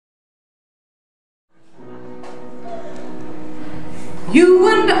You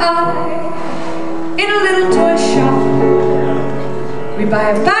and I, in a little toy shop, we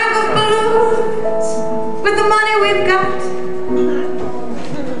buy a bag of balloons with the money we've got,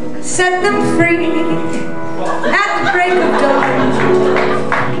 set them free at the break of dawn.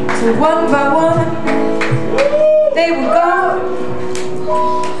 So one by one, they were gone.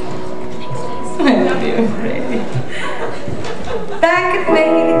 I love you, baby. Back at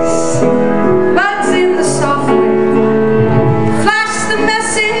base, bugs in the software. Flash the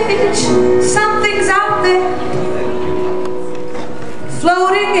message, something's out there,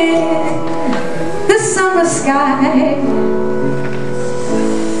 floating in the summer sky.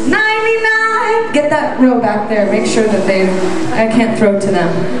 99, get that row back there, make sure that I can't throw to them.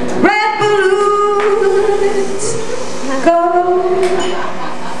 Red balloons, go.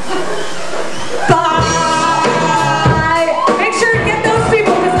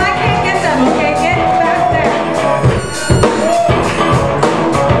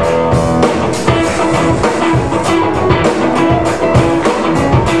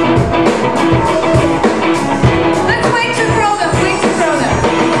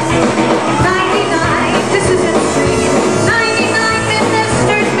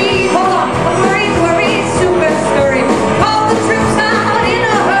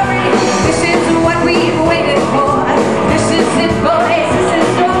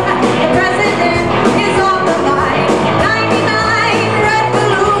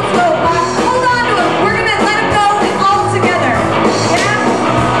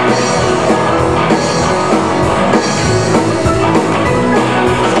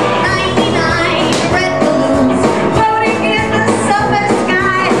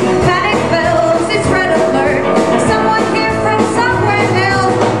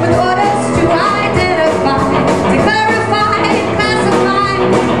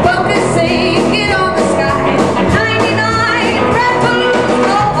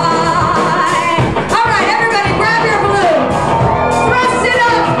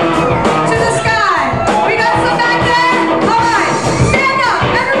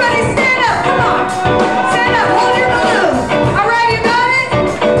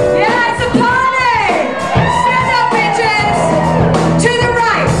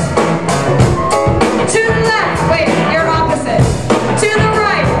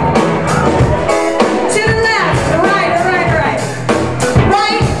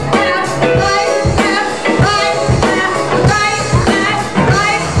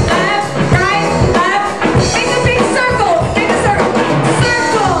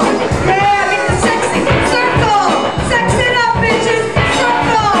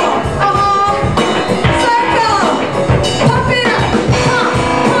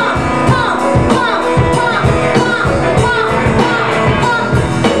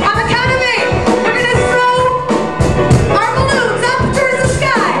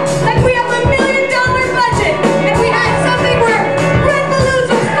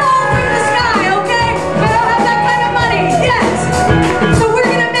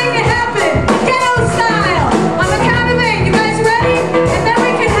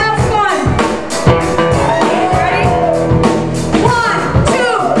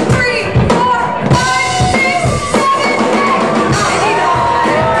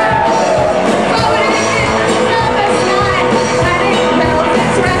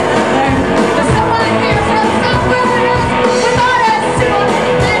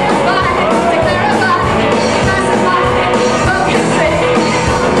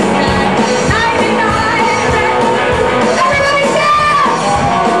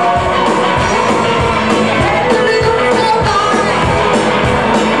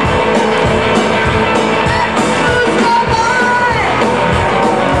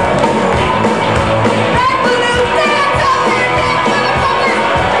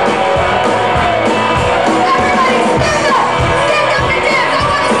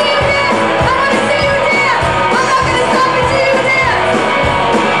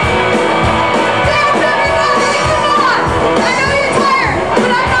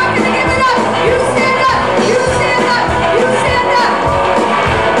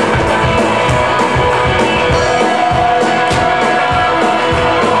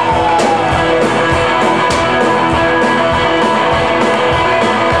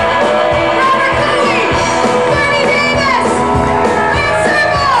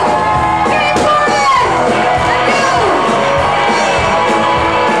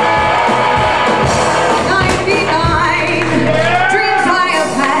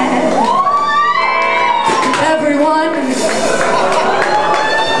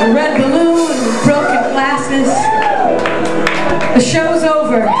 The show's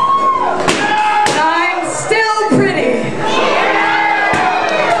over. I'm still pretty.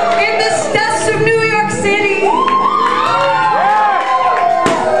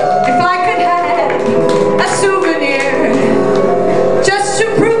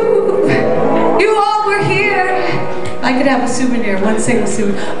 souvenir, one single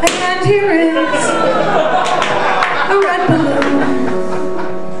souvenir. And here is a red balloon.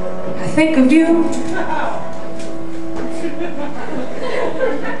 I think of you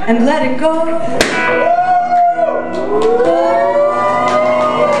and let it go.